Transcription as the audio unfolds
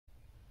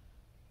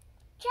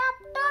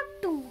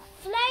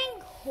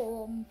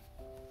home.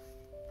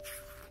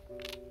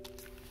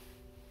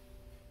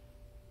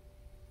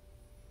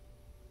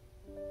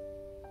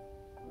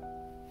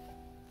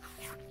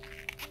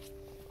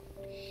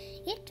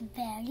 It's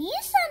very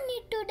sunny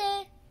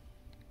today.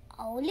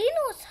 Owly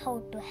knows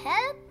how to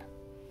help.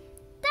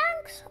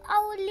 Thanks,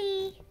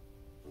 Owly.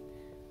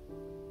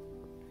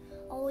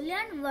 Owly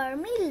and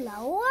Wormy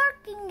love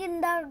working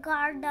in their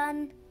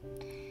garden.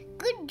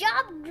 Good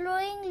job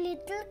growing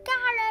little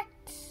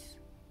carrots.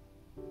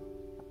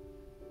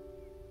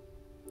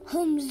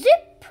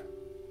 Zip!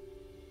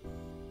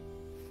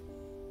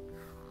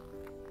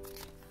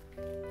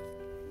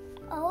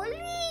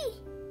 Owly!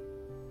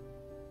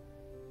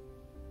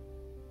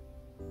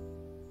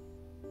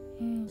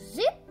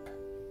 Zip!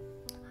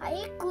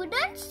 I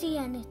couldn't see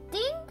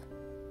anything.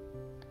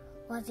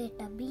 Was it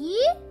a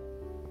bee?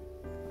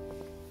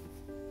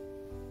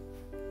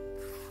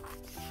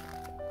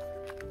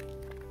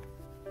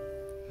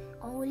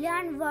 Owly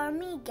and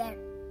Wormy get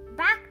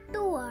back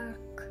to work.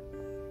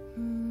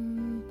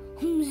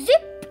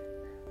 Zip!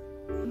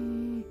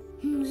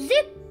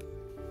 Zip!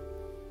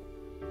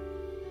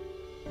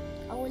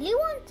 Owly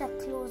wants a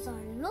closer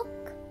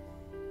look.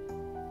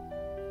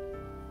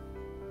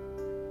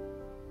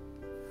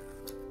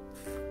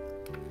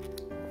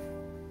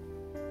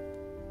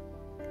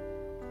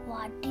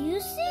 What do you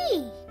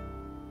see?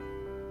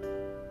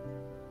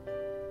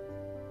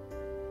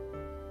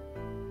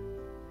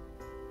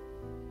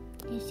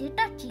 Is it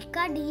a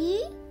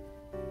chickadee?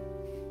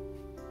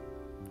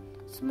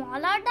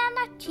 Smaller than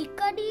a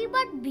chickadee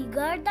but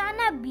bigger than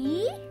a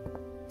bee?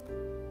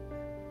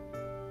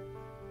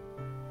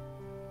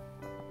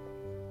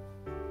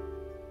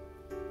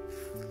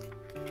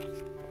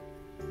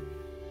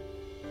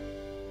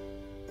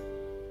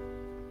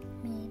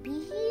 Maybe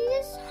he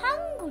is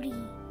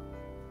hungry.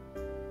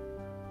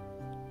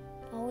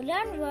 Owly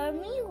and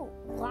Wormy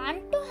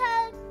want to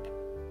help.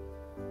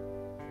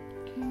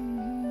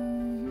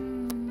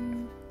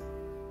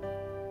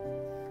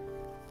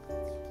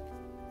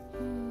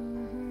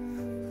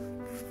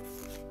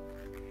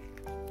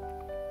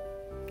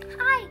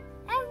 Hi,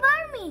 I'm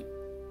Wormy.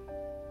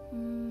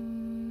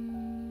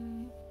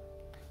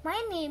 My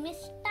name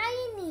is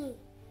Tiny.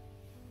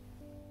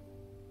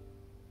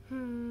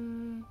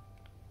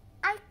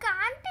 I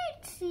can't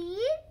eat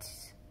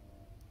seeds.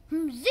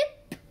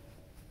 Zip!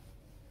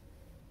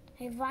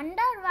 I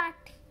wonder what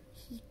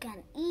he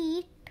can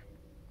eat.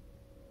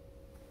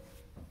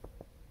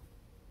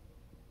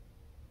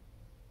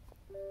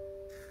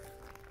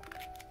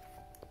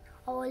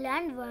 Owly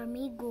and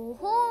Wormy go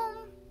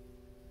home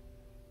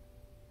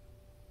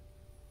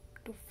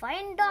to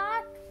find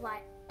out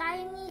what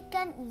Tiny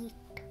can eat.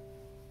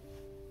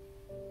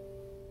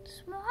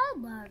 Small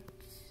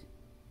birds.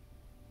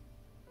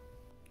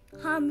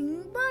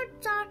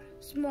 Hummingbirds are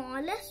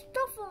smallest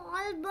of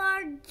all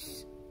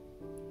birds.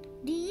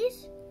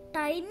 These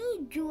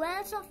tiny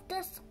jewels of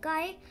the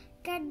sky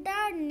get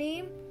their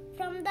name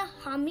from the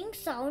humming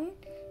sound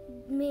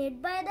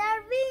made by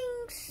their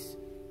wings.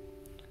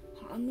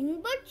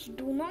 Hummingbirds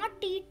do not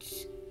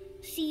eat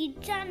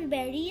seeds and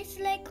berries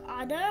like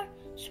other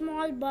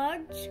small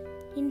birds.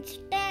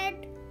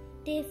 Instead,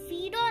 they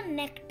feed on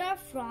nectar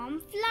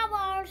from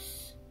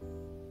flowers.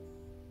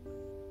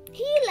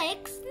 He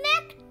likes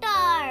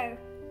nectar.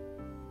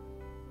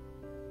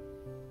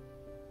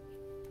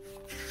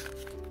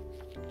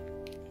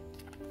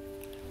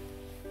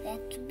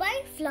 Let's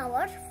buy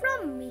flowers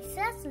from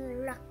Mrs.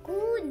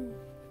 Raccoon.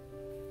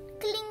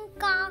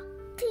 Clinka,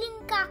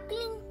 clinka,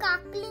 clinka,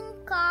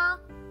 clinka.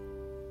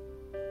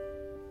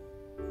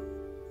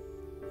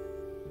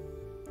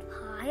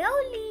 Hi,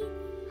 Owly.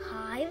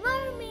 Hi,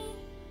 Wormy.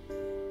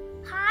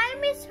 Hi,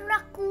 Miss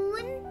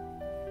Raccoon.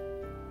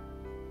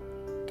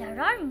 There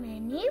are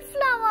many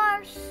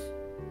flowers.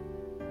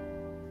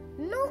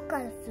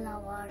 Local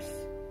flowers.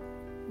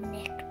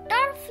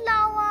 Nectar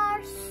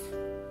flowers.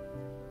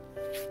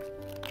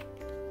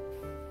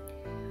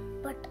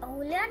 But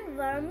Owly and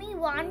Wormy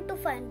want to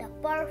find the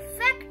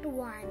perfect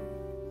one.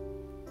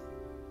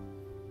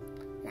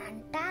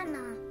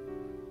 Lantana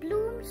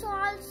blooms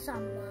all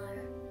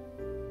summer.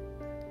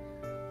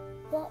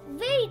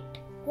 Wait,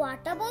 what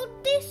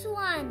about this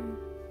one?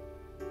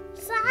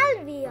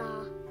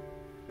 Salvia,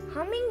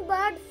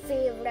 hummingbird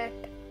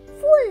favorite,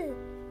 full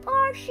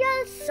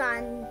partial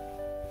sun.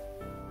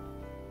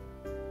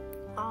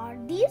 Are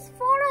these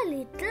for a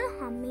little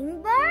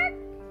hummingbird?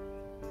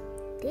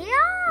 They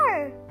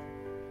are.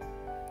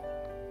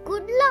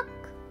 Good luck.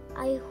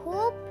 I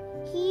hope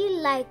he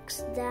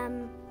likes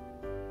them.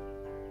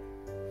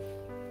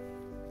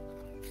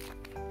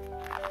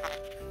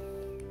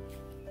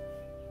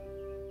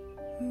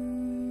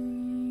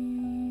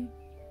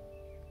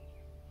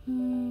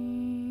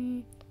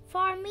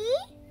 For me?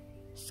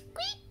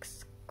 Squeak,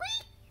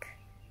 squeak.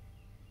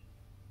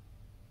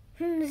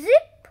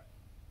 Zip.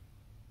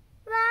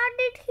 Where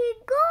did he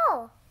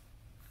go?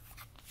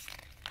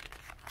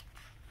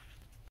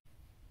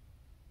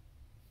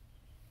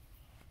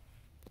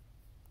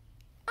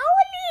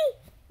 Owly,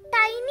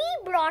 Tiny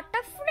brought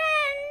a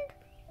friend.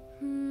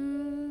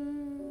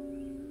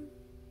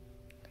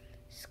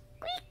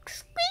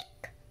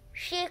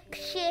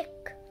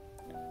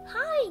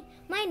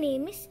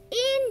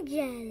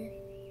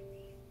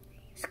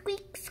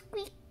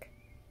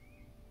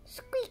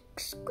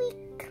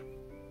 squeak.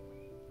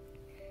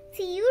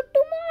 See you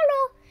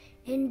tomorrow.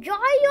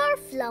 Enjoy your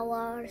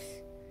flowers.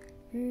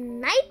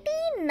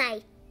 Nighty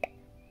night.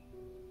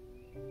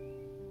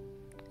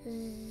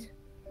 Zzz,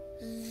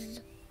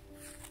 zzz.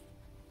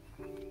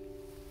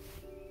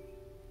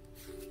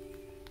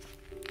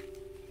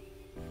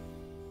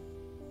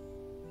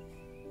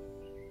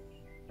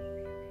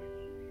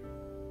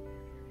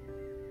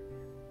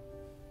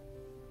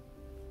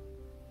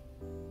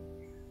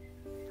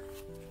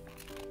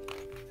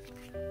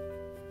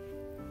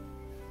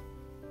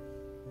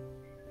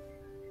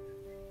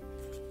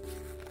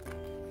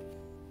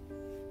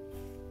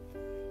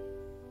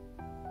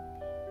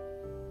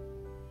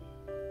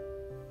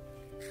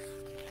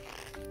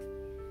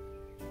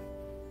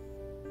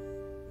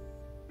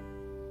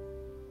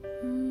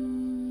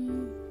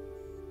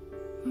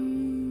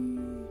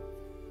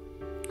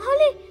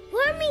 Holly,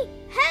 Wormy,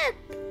 help!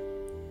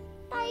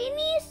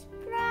 Tiny's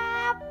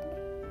trapped.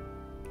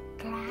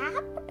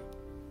 Trapped?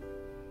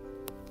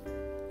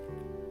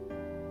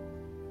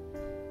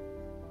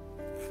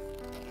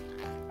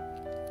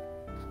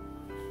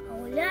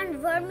 Owly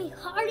and Wormy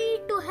hurry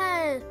to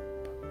help.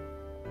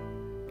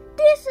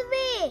 This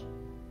way.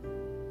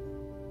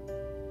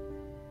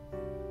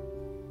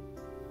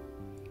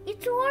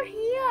 It's over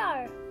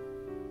here.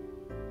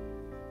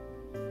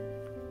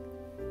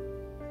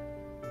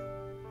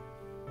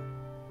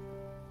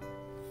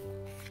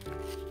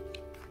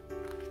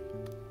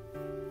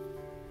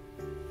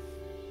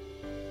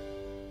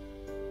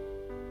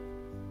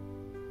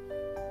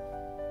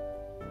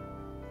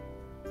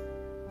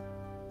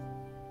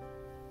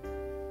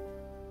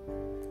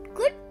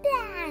 Good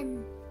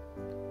plan.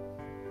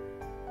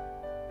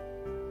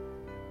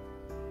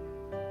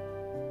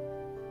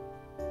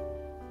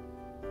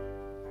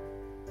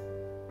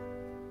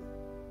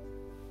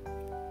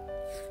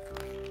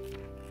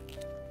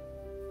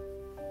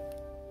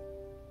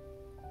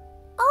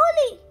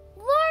 Ollie,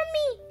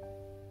 Wormy.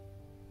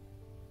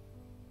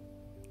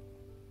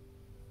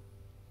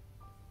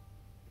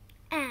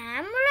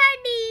 I'm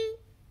ready.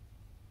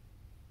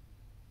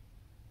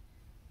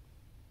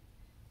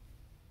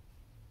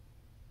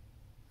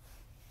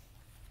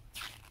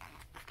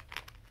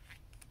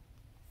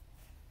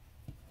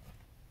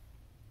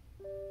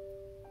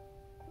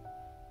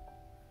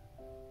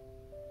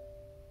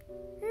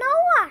 Now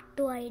what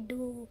do I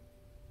do?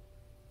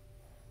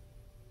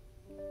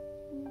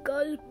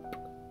 Gulp.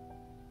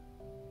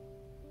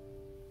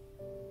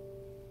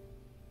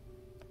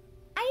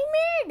 I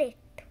made it.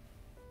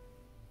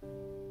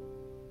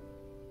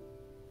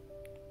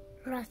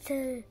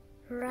 Rustle,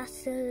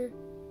 rustle.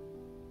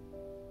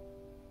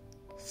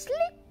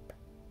 Slip.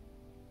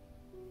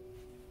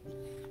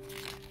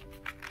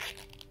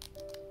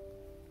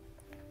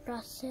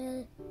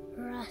 Rustle,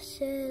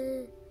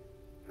 rustle.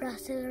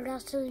 Rustle,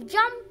 rustle,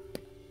 jump.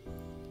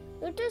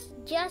 It is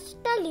just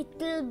a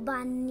little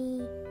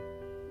bunny.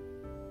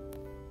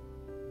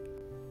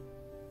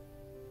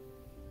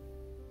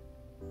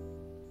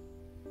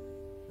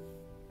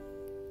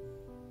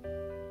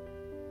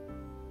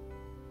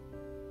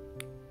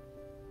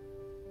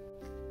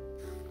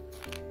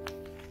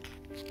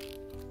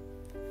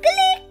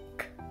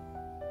 Click!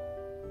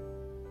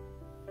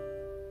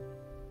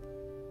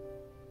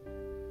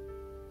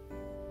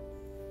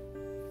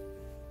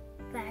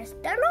 Where's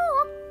the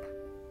rope?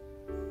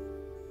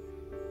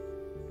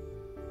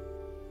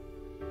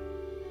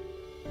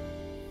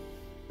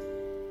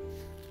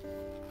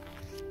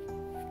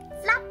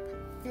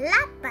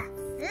 Flap, flap,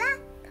 flap.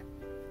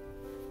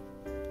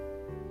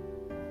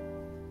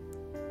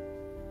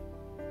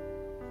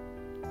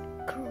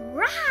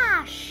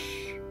 Crash!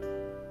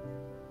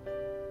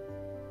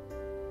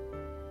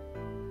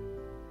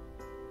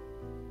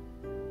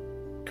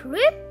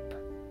 Trip.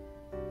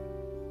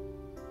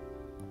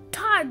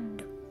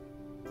 Thud.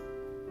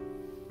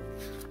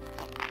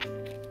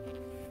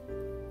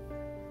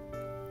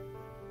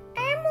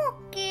 I'm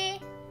okay.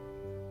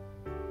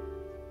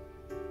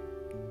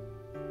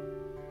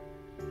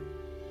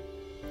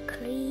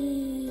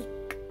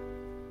 Creak.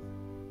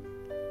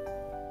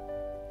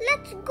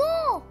 Let's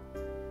go.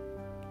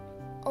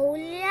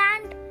 Owly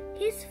and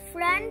his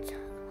friends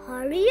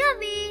hurry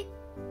away.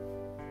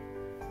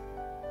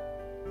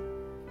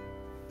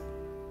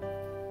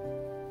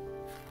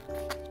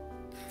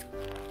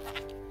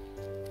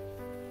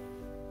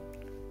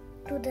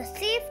 To the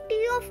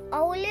safety of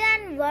Owly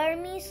and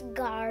Wormy's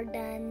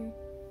garden.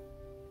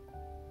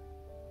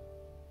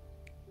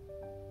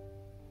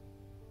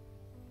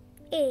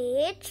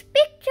 It's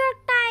picture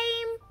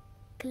time.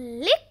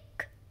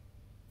 Click.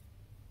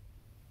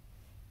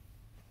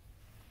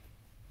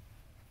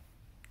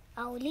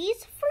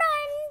 Owly's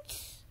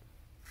friends.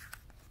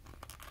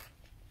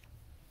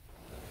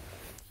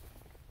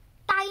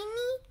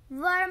 Tiny,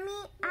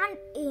 Wormy and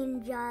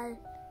Angel.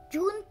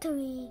 June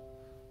 3.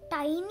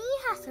 Tiny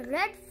has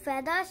red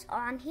feathers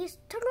on his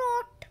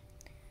throat.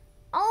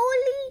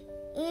 Owly,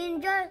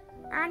 Angel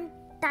and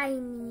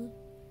Tiny.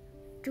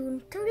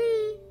 June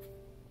 3.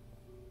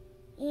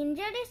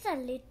 Angel is a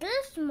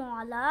little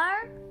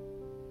smaller.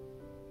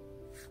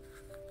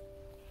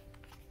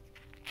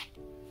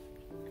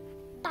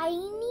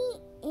 Tiny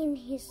in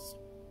his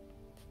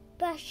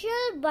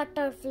special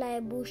butterfly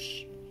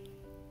bush.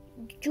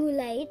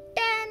 July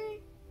 10.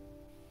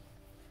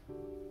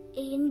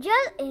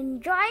 Angel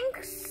enjoying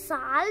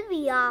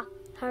salvia,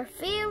 her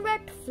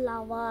favorite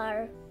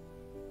flower.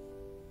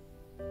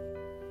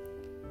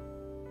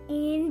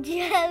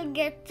 Angel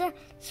gets a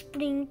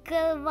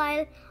sprinkle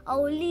while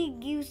OWLY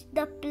gives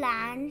the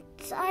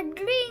plants a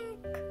drink.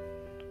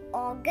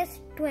 August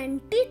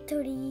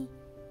 23.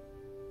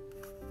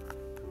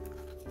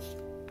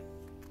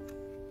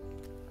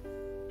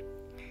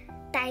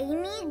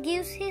 Tiny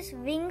gives his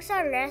wings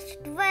a rest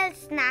while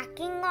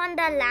snacking on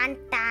the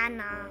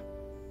lantana.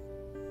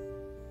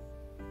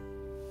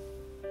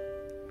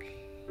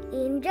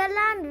 Angel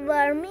and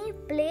Wormy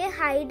play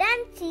hide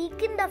and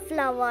seek in the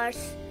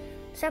flowers.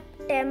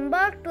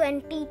 September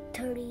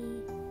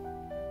 23.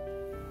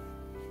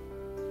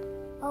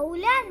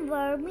 OWLY and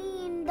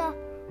Wormy in the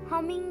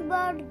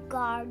hummingbird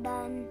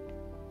garden.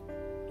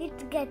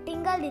 It's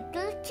getting a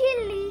little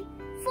chilly.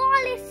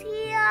 Fall is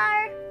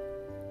here.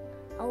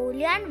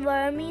 OWLY and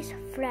Wormy's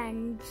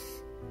friends.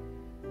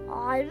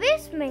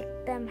 Always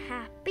make them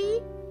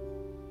happy.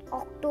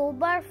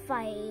 October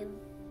 5.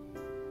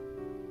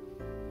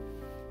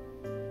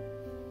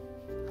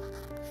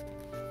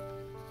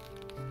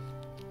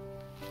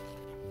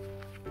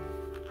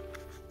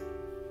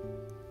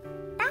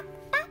 Tap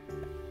tap.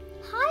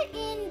 Hi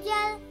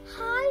Angel.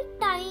 Hi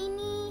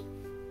Tiny.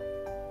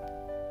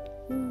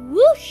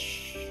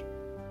 Whoosh.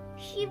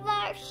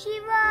 Shiver,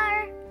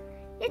 shiver.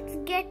 It's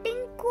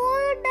getting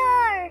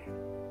colder.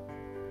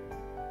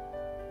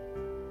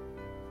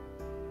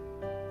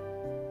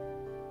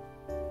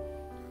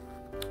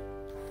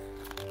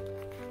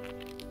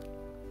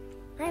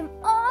 I'm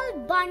all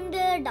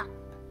bundled up.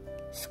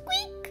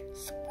 Squeak,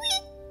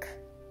 squeak.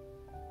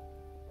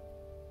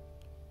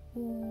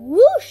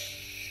 Whoosh.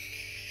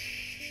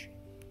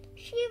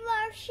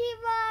 Shiver,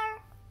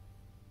 shiver.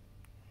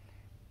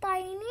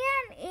 Tiny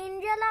and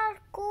Angel are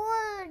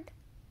cold.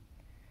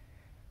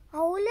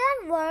 OWLY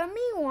and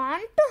Wormy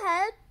want to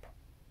help.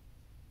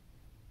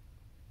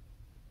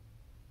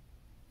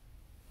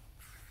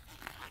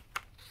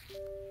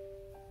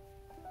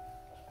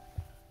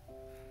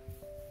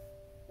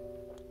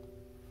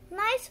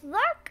 Nice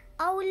work,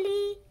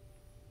 OWLY.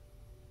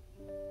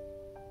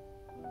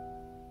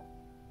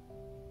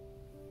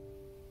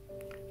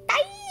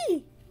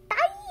 Tie,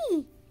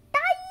 tie,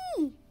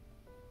 tie.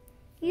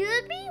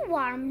 You'll be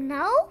warm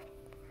now.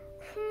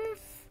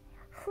 Humph,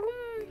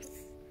 humph.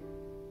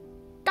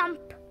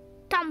 Thump,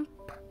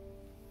 thump,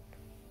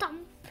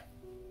 thump.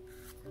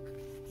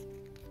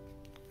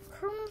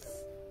 Humph,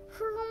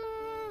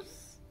 humph.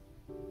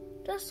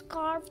 The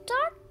scarves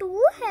are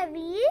too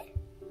heavy.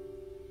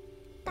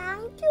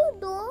 Thank you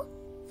though.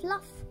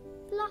 Fluff,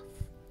 fluff,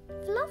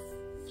 fluff,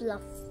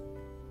 fluff.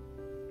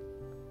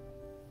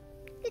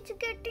 It's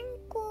getting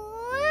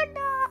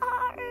colder.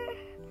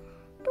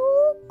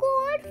 Too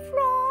cold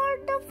for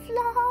the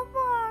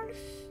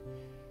flowers.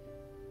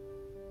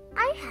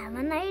 I have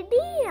an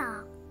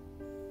idea.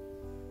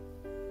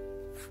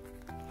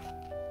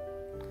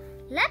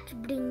 Let's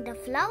bring the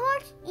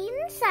flowers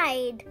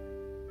inside.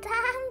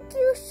 Thank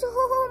you so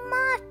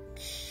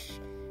much.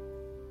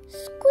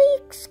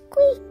 Squeak,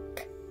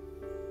 squeak.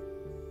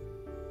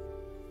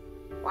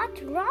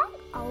 What's wrong,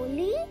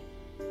 OWLY?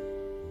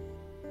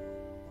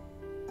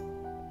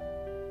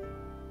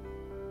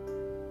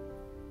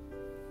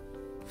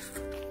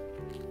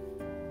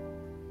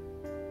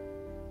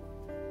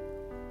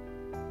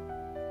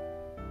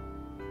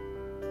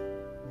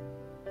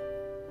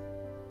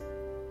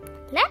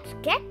 Let's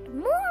get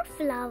more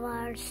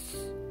flowers.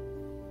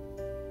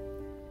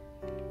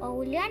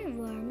 OWLY and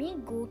Wormy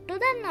go to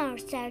the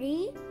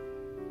nursery.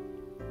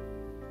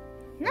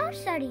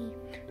 Nursery,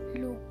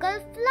 local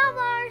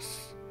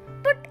flowers.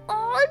 But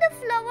all the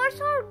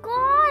flowers are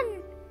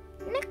gone.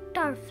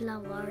 Nectar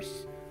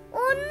flowers.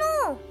 Oh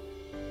no!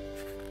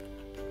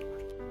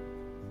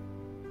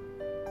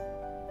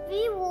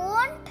 We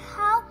won't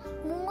have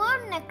more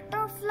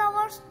nectar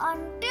flowers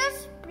until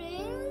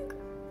spring.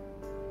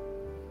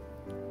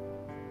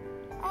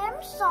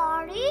 I'm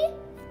sorry.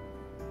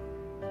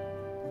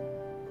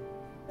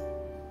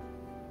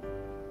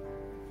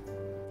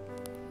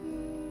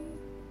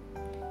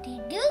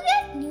 Did you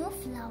get new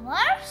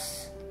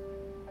flowers?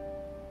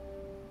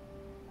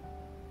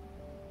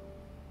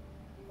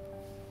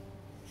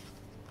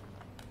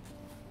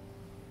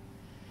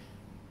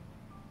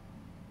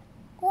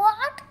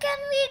 What can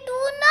we do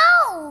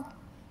now?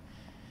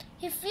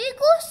 If we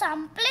go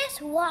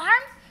someplace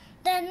warm,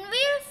 then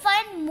we'll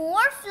find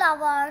more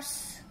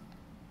flowers.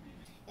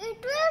 It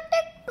will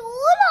take too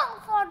long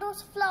for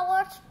those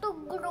flowers to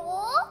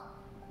grow.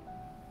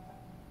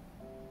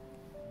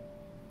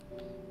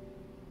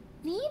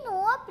 We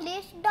know a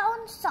place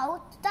down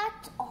south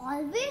that's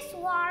always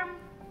warm.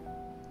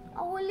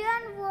 OWLY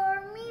and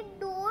Wormy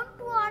don't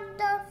want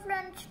their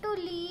friends to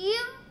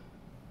leave.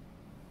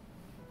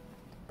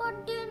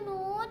 But they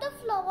know the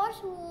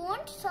flowers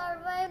won't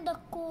survive the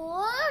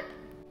cold.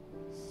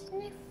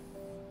 Sniff,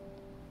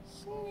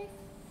 sniff.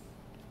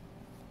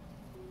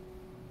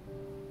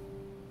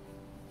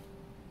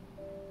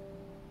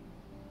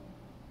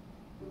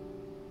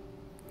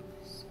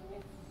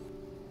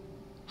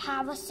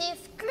 Have a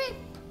safe trip.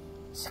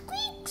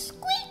 Squeak,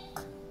 squeak.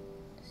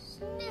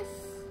 Sniff.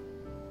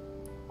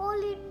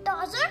 Owly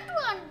doesn't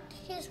want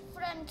his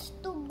friends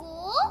to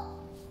go.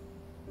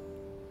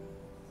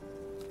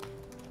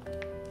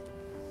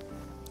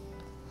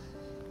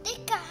 They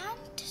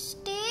can't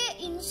stay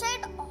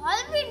inside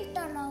all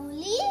winter,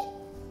 Owly.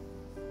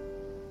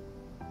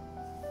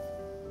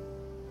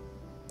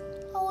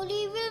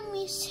 Owly will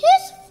miss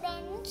his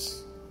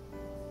friends.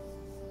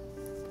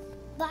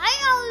 Bye,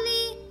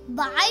 Owly.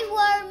 Bye,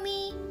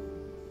 Wormy.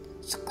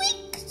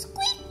 Squeak,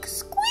 squeak,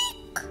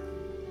 squeak.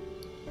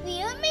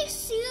 We'll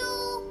miss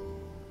you.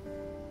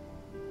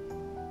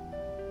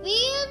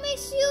 We'll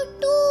miss you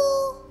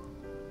too.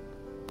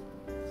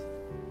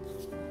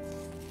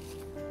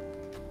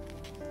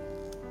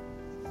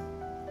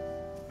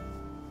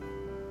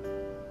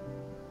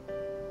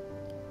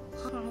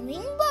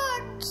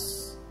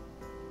 Hummingbirds.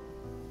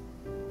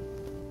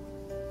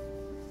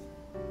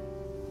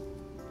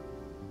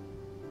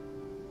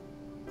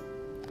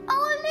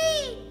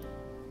 Owly,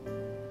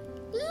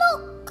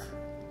 look.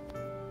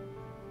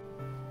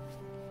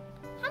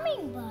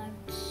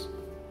 Hummingbirds.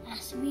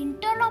 As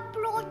winter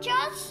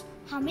approaches,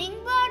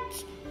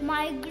 hummingbirds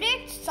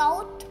migrate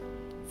south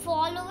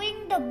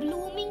following the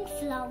blooming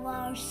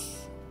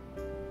flowers.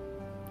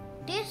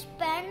 They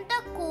spend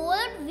the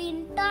cold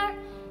winter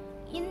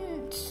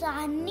in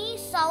sunny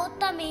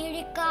South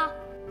America.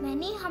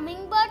 Many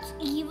hummingbirds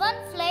even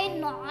fly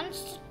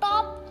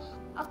non-stop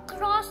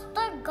across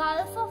the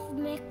Gulf of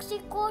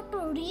Mexico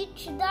to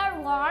reach their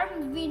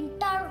warm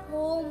winter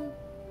home.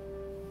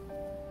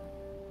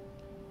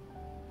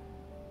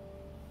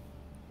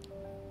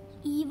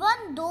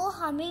 Even though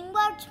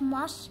hummingbirds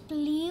must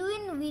leave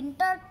in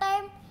winter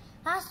time,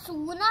 as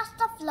soon as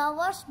the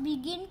flowers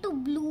begin to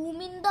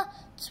bloom in the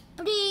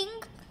spring,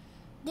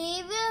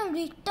 they will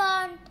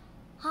return.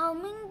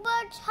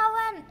 Hummingbirds have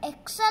an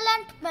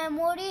excellent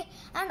memory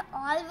and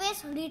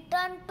always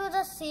return to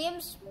the same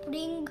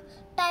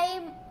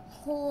springtime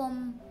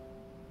home.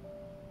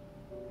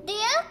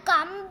 They'll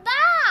come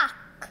back.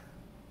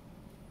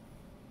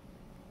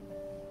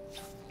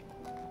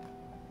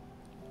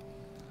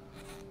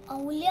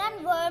 Owly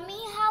and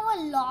Wormy have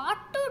a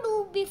lot to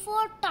do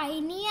before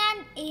Tiny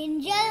and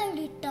Angel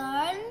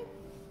return.